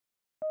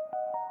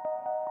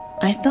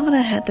I thought I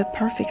had the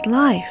perfect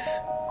life.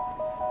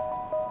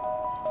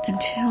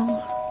 Until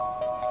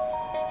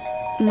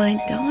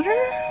my daughter?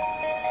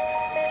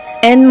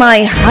 And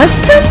my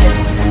husband?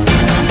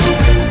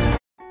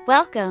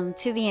 Welcome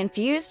to the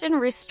Infused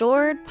and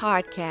Restored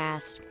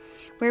podcast,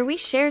 where we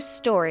share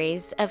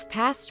stories of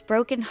past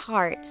broken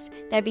hearts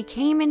that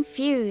became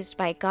infused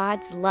by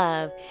God's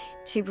love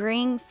to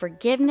bring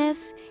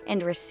forgiveness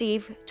and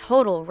receive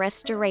total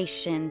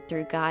restoration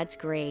through God's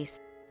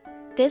grace.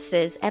 This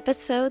is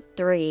episode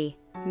 3,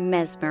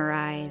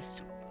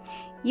 Mesmerized.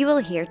 You will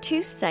hear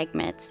 2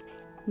 segments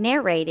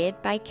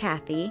narrated by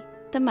Kathy,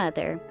 the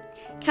mother,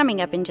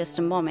 coming up in just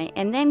a moment,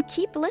 and then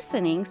keep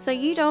listening so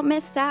you don't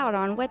miss out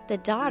on what the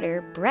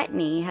daughter,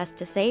 Brittany, has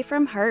to say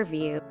from her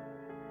view.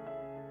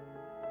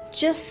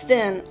 Just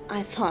then,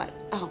 I thought,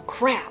 oh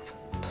crap,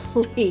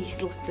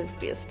 please let this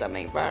be a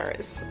stomach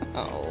virus.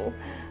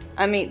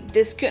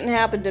 This couldn't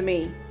happen to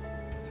me.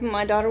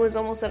 My daughter was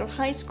almost out of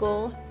high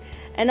school,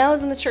 and I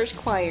was in the church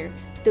choir,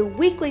 the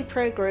weekly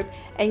prayer group,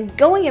 and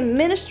going and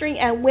ministering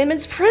at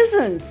women's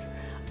prisons.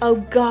 Oh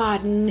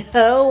God,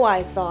 no,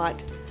 I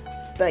thought.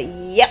 But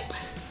yep,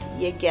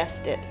 you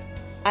guessed it.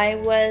 I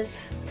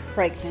was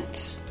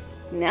pregnant.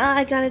 Now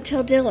I gotta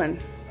tell Dylan.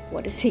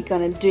 What is he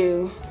gonna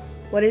do?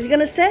 What is he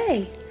gonna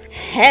say?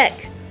 Heck,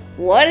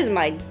 what is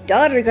my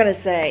daughter gonna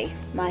say?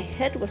 My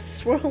head was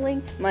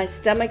swirling, my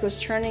stomach was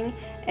churning,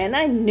 and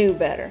I knew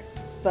better.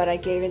 But I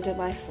gave into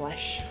my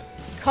flesh.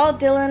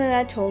 Called Dylan and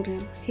I told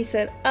him. He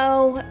said,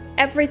 oh,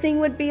 everything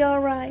would be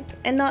alright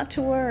and not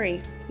to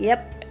worry.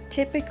 Yep,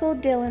 typical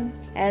Dylan.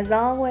 As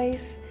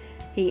always,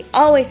 he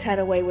always had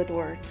a way with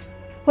words.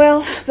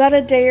 Well, about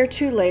a day or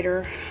 2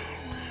 later,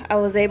 I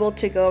was able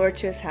to go over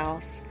to his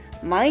house.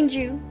 Mind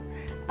you,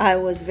 I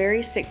was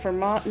very sick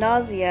from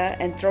nausea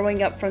and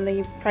throwing up from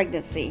the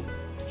pregnancy.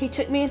 He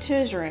took me into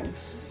his room,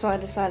 so I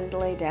decided to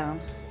lay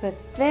down. But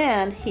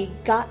then he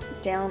got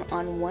down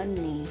on one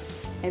knee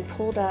and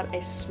pulled out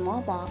a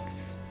small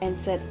box and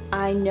said,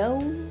 I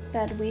know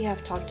that we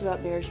have talked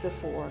about marriage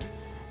before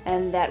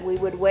and that we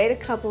would wait a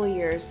couple of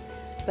years,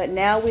 but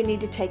now we need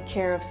to take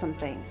care of some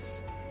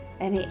things.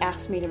 And he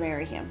asked me to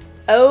marry him.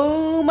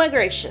 Oh my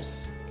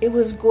gracious. It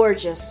was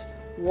gorgeous.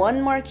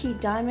 1 marquee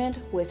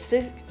diamond with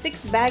 6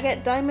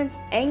 baguette diamonds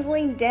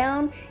angling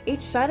down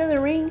each side of the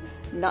ring,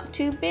 not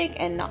too big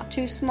and not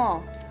too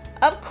small.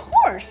 Of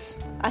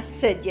course, I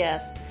said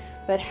yes.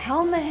 But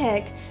how in the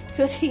heck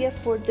could he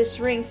afford this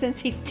ring since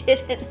he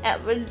didn't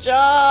have a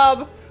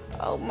job?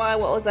 Oh my,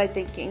 what was I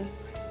thinking?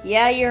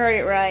 Yeah, you heard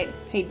it right.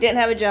 He didn't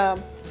have a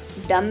job.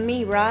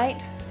 Dummy,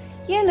 right?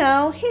 You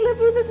know, he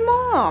lived with his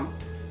mom,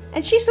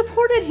 and she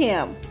supported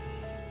him.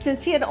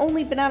 Since he had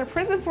only been out of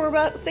prison for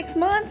about 6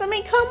 months,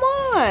 come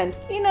on.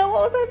 What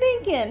was I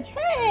thinking?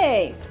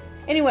 Hey!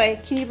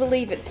 Anyway, can you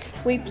believe it?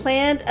 We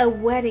planned a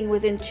wedding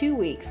within 2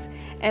 weeks,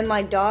 and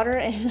my daughter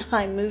and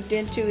I moved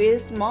into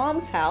his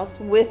mom's house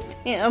with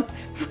him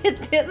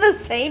within the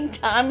same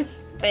time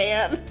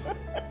span.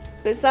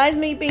 Besides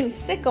me being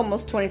sick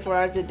almost 24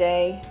 hours a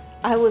day,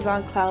 I was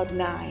on cloud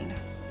 9.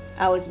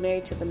 I was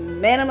married to the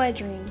man of my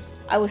dreams.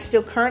 I was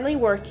still currently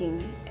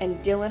working,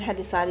 and Dylan had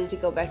decided to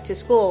go back to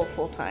school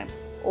full-time.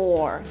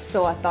 Or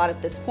so I thought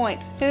at this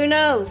point. Who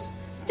knows?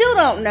 Still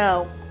don't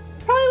know.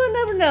 Probably would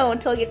never know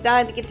until you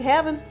died to get to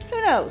heaven.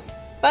 Who knows?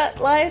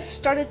 But life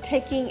started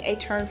taking a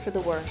turn for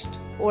the worst.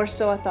 Or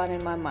so I thought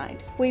in my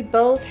mind. We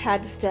both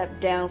had to step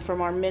down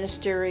from our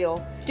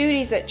ministerial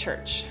duties at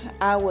church.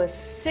 I was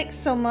sick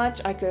so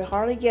much I could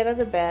hardly get out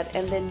of bed,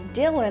 and then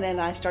Dylan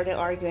and I started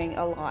arguing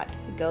a lot.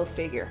 Go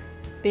figure.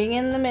 Being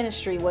in the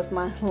ministry was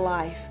my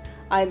life.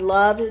 I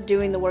loved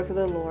doing the work of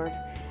the Lord,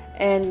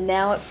 and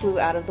now it flew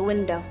out of the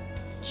window.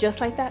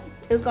 Just like that,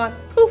 it was gone.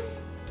 Poof!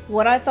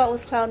 What I thought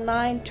was cloud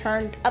 9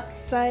 turned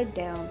upside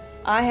down.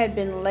 I had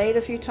been late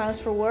a few times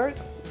for work,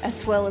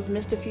 as well as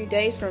missed a few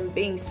days from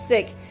being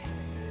sick.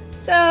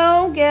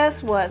 So,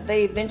 guess what?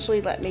 They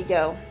eventually let me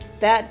go.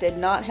 That did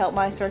not help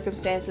my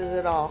circumstances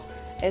at all.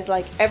 It's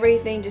like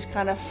everything just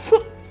kind of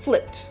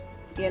flipped,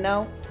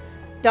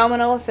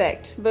 Domino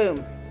effect.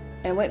 Boom.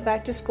 And went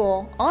back to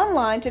school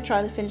online to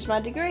try to finish my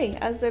degree.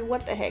 I said,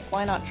 what the heck,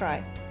 why not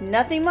try?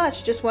 Nothing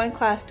much, just 1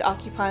 class to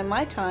occupy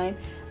my time,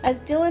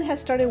 as Dylan had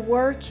started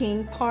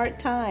working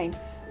part-time,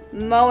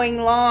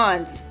 mowing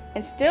lawns,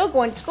 and still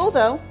going to school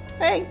though.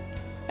 Hey,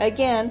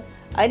 again,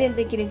 I didn't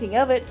think anything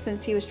of it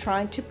since he was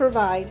trying to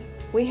provide.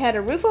 We had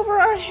a roof over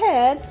our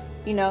head,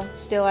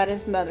 still at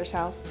his mother's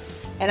house,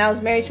 and I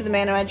was married to the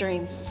man of my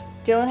dreams.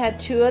 Dylan had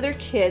 2 other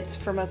kids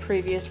from a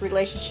previous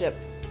relationship,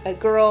 a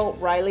girl,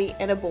 Riley,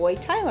 and a boy,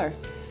 Tyler.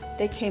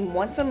 They came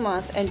once a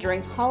month and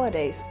during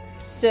holidays.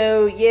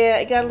 So yeah,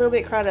 it got a little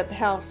bit crowded at the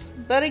house.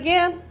 But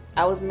again,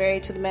 I was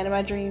married to the man of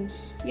my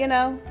dreams.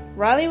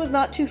 Riley was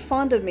not too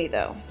fond of me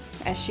though,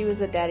 as she was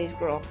a daddy's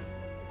girl.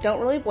 Don't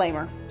really blame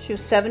her. She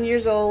was 7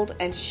 years old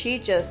and she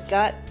just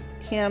got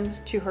him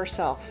to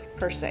herself,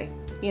 per se.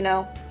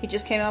 He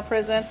just came out of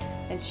prison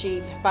and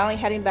she finally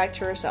had him back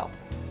to herself.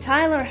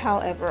 Tyler,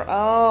 however,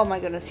 oh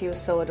my goodness, he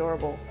was so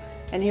adorable.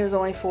 and he was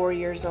only 4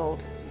 years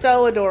old.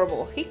 So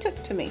adorable. He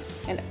took to me.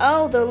 And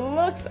oh, the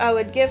looks I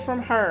would get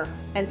from her.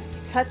 And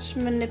such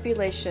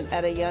manipulation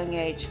at a young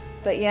age.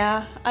 But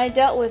yeah, I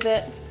dealt with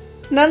it.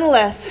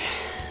 Nonetheless,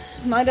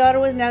 my daughter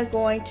was now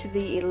going to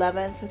the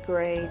 11th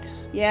grade.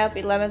 Yep,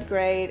 11th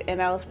grade,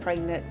 and I was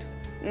pregnant.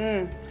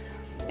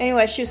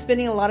 Anyway, she was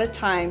spending a lot of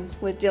time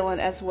with Dylan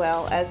as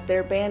well as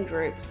their band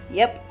group.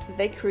 Yep,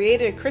 they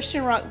created a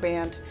Christian rock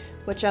band,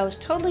 which I was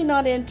totally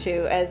not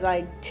into, as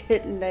I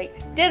didn't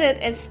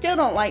and still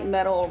don't like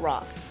metal or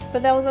rock.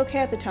 But that was okay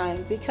at the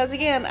time, because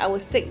again, I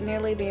was sick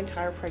nearly the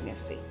entire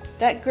pregnancy.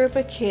 That group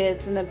of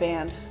kids in the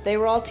band, they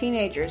were all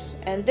teenagers.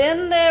 And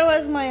then there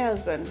was my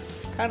husband.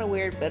 Kind of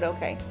weird, but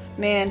okay.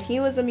 Man, he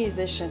was a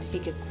musician. He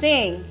could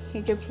sing,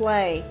 he could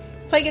play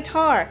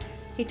guitar.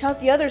 He taught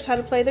the others how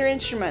to play their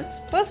instruments,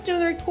 plus do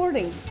the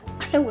recordings.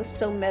 I was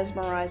so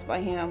mesmerized by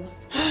him.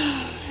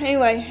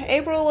 Anyway,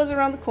 April was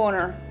around the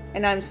corner,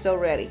 and I'm so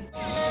ready.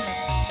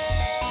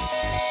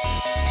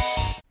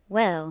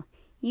 Well,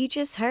 you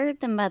just heard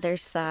the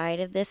mother's side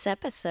of this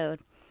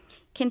episode.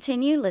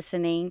 Continue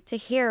listening to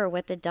hear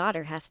what the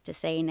daughter has to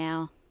say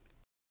now.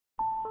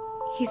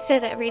 He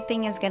said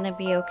everything is going to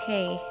be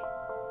okay,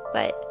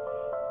 but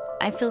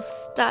I feel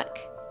stuck.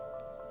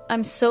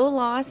 I'm so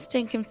lost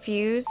and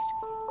confused.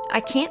 I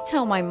can't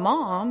tell my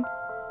mom.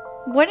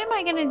 What am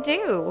I going to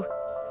do?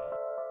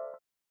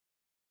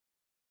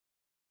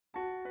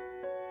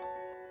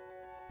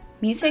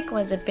 Music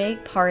was a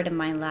big part of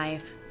my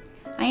life.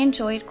 I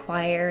enjoyed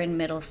choir in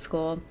middle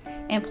school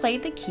and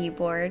played the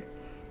keyboard.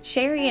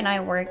 Sherry and I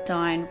worked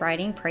on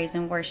writing praise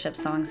and worship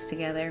songs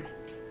together.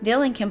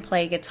 Dylan can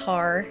play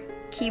guitar,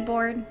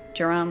 keyboard,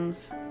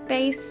 drums,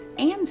 bass,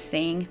 and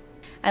sing.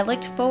 I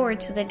looked forward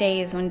to the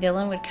days when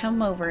Dylan would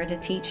come over to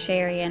teach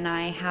Sherry and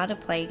I how to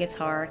play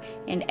guitar,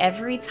 and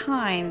every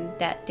time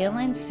that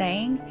Dylan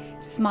sang,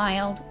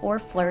 smiled, or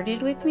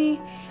flirted with me,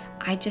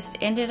 I just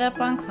ended up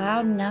on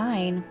cloud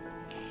 9.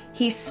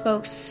 He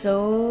spoke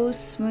so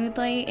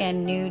smoothly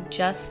and knew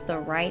just the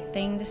right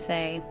thing to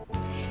say.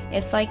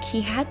 It's like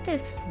he had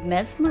this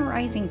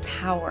mesmerizing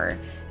power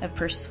of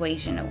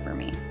persuasion over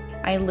me.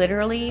 I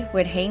literally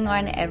would hang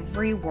on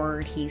every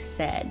word he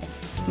said.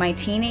 My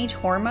teenage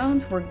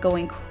hormones were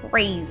going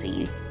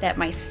crazy that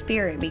my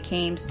spirit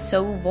became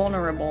so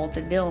vulnerable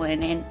to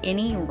Dylan, and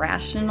any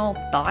rational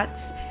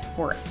thoughts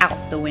were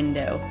out the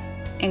window,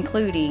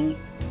 including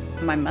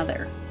my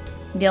mother.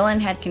 Dylan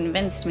had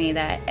convinced me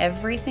that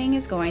everything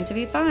is going to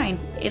be fine.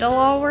 It'll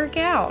all work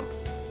out.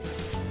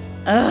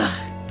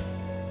 Ugh.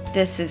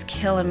 This is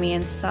killing me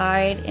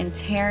inside and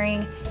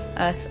tearing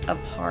us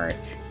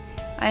apart.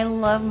 I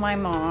love my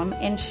mom,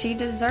 and she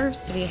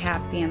deserves to be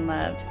happy and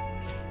loved.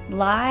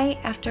 Lie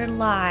after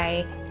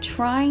lie,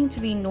 trying to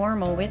be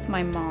normal with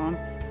my mom,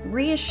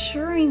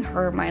 reassuring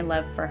her my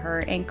love for her,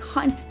 and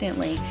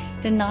constantly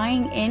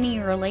denying any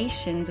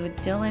relations with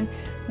Dylan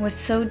was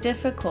so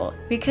difficult,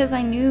 because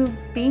I knew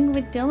being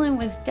with Dylan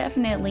was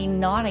definitely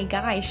not a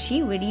guy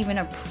she would even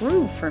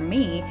approve for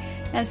me,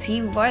 as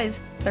he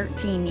was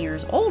 13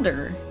 years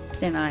older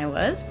than I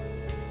was.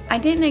 I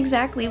didn't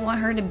exactly want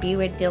her to be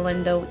with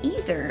Dylan though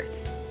either,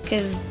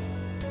 because,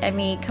 I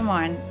mean, come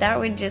on, that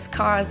would just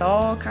cause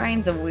all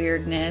kinds of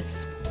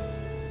weirdness.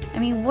 I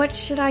mean, what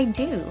should I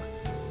do?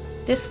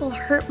 This will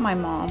hurt my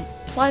mom,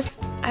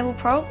 plus I will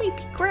probably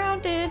be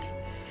grounded.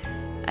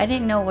 I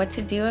didn't know what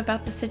to do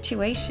about the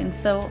situation,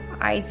 so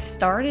I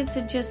started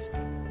to just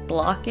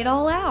block it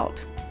all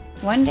out.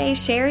 One day,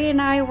 Sherry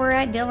and I were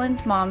at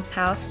Dylan's mom's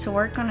house to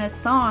work on a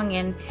song,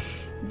 and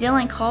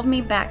Dylan called me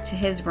back to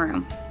his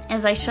room.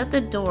 As I shut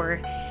the door,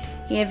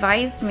 he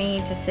advised me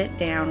to sit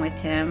down with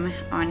him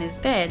on his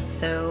bed,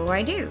 so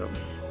I do.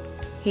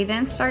 He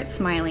then starts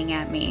smiling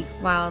at me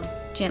while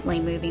gently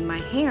moving my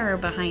hair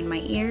behind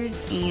my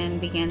ears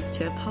and begins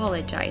to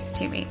apologize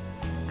to me.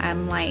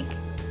 I'm like,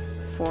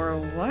 for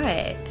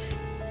what?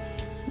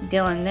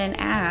 Dylan then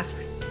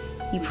asks,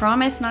 "You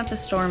promise not to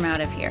storm out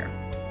of here?"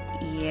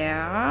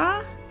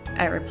 "Yeah,"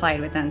 I replied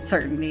with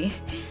uncertainty.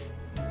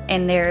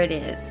 And there it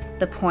is,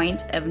 the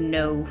point of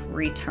no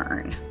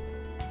return.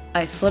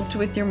 "I slept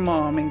with your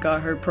mom and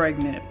got her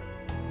pregnant."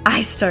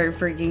 I started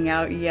freaking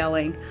out,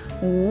 yelling,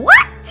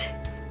 "What?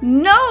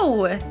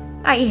 No!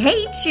 I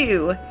hate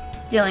you!"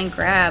 Dylan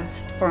grabs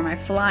for my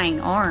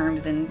flying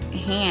arms and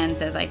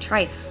hands as I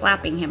try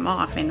slapping him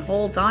off, and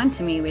holds on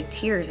to me with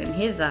tears in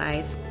his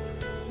eyes.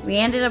 We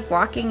ended up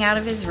walking out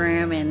of his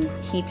room, and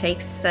he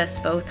takes us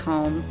both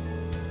home.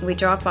 We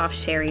drop off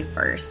Sherry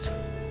first.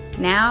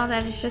 Now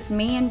that it's just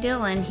me and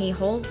Dylan, he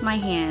holds my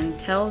hand,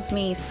 tells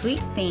me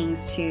sweet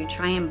things to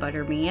try and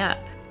butter me up.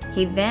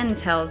 He then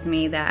tells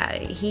me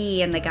that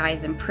he and the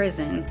guys in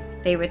prison,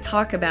 they would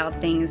talk about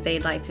things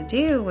they'd like to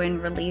do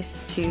when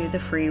released to the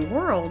free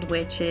world,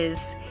 which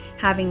is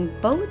having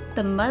both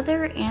the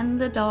mother and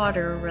the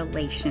daughter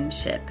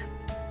relationship.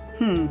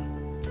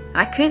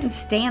 I couldn't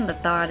stand the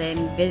thought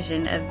and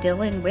vision of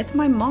Dylan with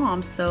my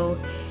mom, so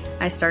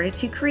I started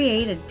to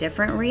create a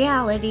different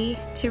reality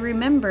to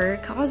remember,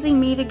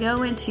 causing me to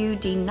go into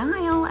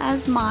denial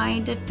as my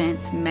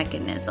defense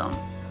mechanism.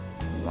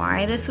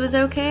 Why this was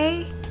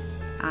okay?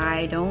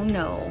 I don't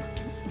know.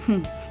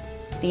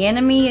 The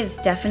enemy is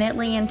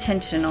definitely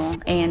intentional,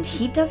 and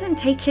he doesn't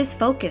take his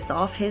focus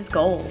off his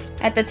goal.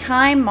 At the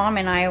time, Mom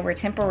and I were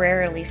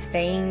temporarily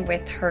staying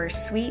with her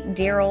sweet,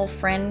 dear old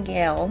friend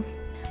Gail.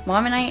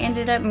 Mom and I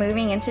ended up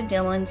moving into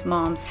Dylan's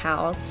mom's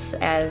house,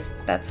 as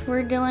that's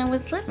where Dylan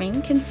was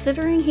living,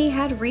 considering he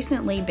had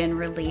recently been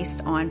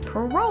released on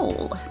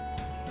parole.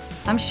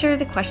 I'm sure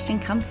the question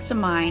comes to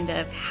mind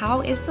of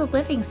how is the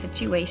living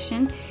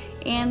situation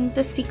and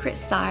the secret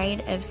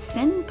side of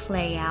sin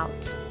play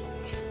out?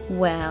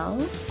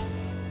 Well,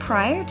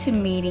 prior to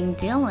meeting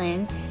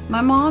Dylan,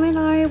 my mom and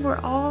I were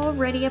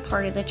already a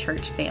part of the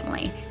church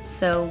family,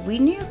 so we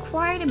knew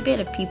quite a bit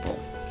of people.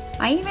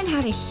 I even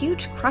had a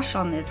huge crush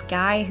on this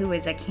guy who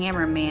was a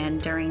cameraman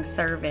during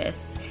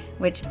service,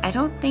 which I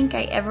don't think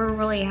I ever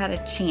really had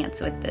a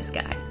chance with this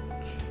guy.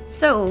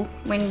 So,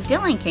 when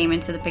Dylan came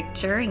into the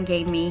picture and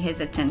gave me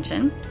his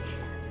attention,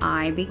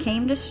 I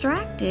became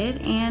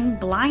distracted and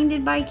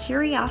blinded by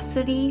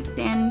curiosity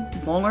and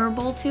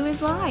vulnerable to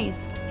his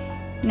lies.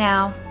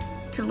 Now,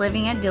 to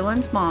living at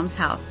Dylan's mom's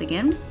house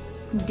again.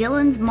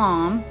 Dylan's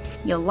mom,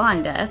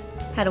 Yolanda,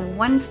 had a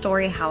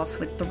one-story house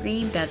with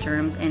 3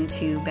 bedrooms and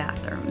 2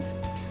 bathrooms.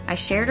 I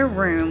shared a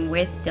room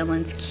with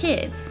Dylan's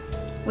kids,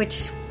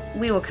 which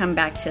we will come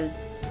back to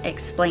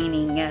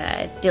explaining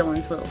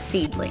Dylan's little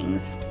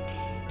seedlings.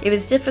 It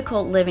was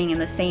difficult living in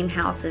the same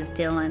house as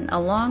Dylan,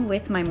 along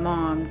with my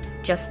mom,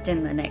 just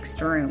in the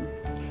next room.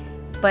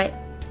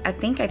 But I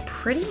think I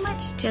pretty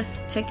much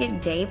just took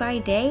it day by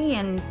day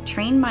and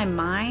trained my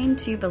mind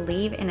to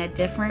believe in a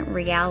different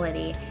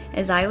reality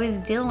as I was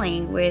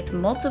dealing with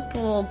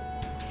multiple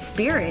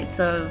spirits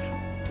of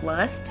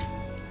lust,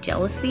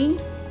 jealousy,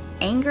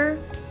 anger,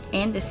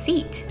 and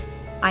deceit.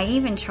 I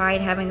even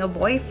tried having a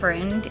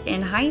boyfriend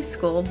in high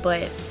school,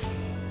 but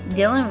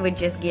Dylan would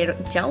just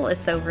get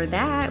jealous over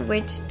that,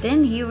 which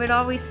then he would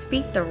always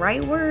speak the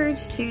right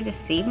words to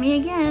deceive me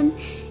again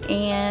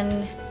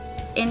and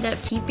end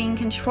up keeping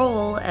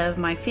control of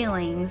my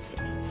feelings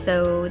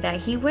so that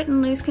he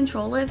wouldn't lose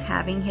control of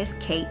having his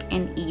cake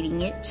and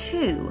eating it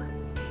too.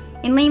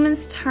 In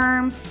layman's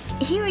term,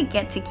 he would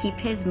get to keep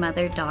his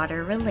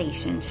mother-daughter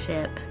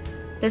relationship.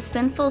 The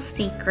sinful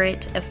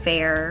secret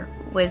affair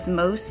was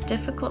most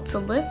difficult to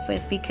live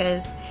with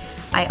because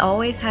I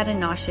always had a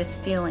nauseous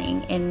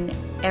feeling, and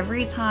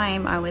every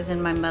time I was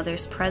in my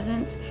mother's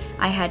presence,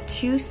 I had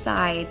 2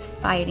 sides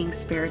fighting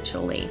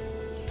spiritually.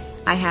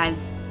 I had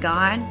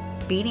God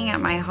beating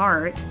at my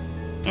heart,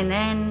 and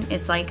then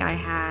it's like I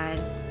had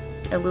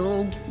a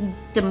little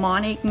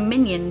demonic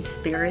minion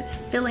spirits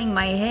filling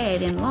my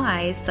head in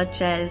lies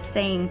such as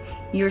saying,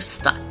 "You're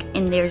stuck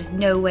and there's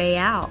no way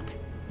out.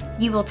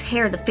 You will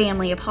tear the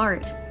family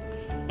apart."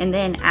 And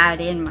then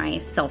add in my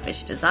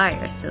selfish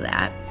desires to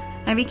that.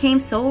 I became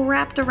so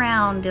wrapped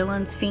around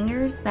Dylan's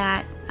fingers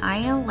that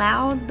I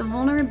allowed the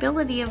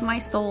vulnerability of my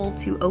soul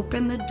to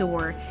open the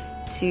door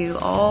to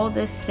all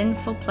the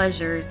sinful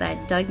pleasures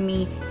that dug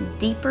me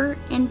deeper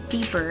and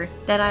deeper,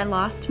 that I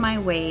lost my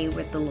way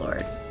with the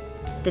Lord.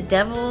 The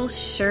devil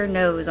sure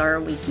knows our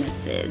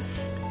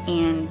weaknesses,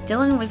 and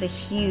Dylan was a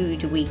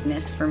huge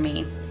weakness for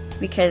me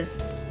because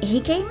he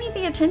gave me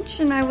the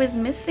attention I was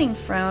missing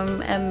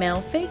from a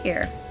male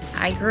figure.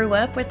 I grew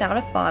up without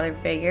a father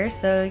figure,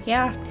 so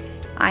yeah,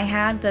 I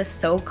had the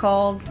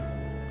so-called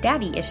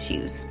daddy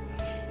issues.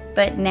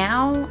 But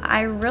now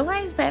I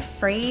realize that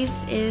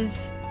phrase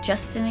is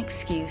just an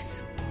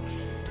excuse.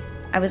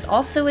 I was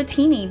also a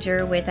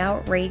teenager with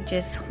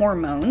outrageous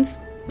hormones,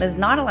 was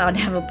not allowed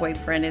to have a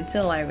boyfriend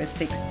until I was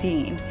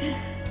 16.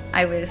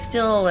 I was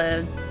still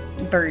a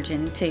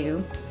virgin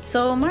too,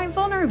 so my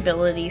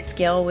vulnerability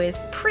scale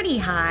was pretty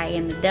high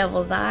in the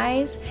devil's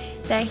eyes,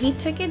 that he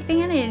took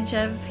advantage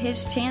of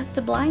his chance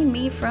to blind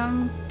me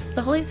from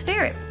the Holy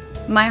Spirit.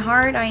 My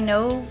heart, I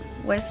know,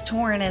 was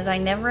torn, as I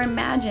never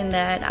imagined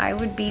that I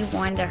would be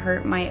one to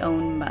hurt my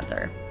own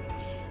mother.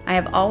 I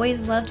have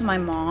always loved my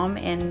mom,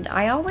 and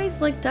I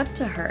always looked up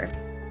to her.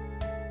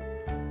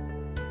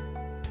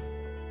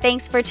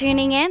 Thanks for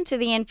tuning in to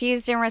the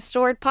Infused and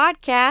Restored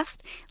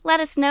podcast. Let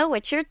us know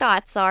what your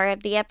thoughts are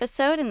of the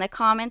episode in the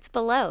comments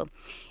below.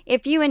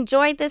 If you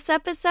enjoyed this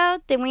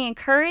episode, then we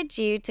encourage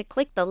you to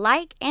click the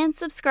like and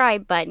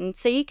subscribe button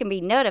so you can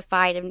be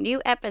notified of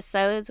new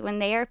episodes when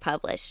they are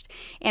published.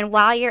 And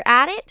while you're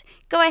at it,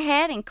 go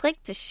ahead and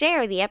click to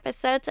share the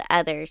episode to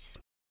others.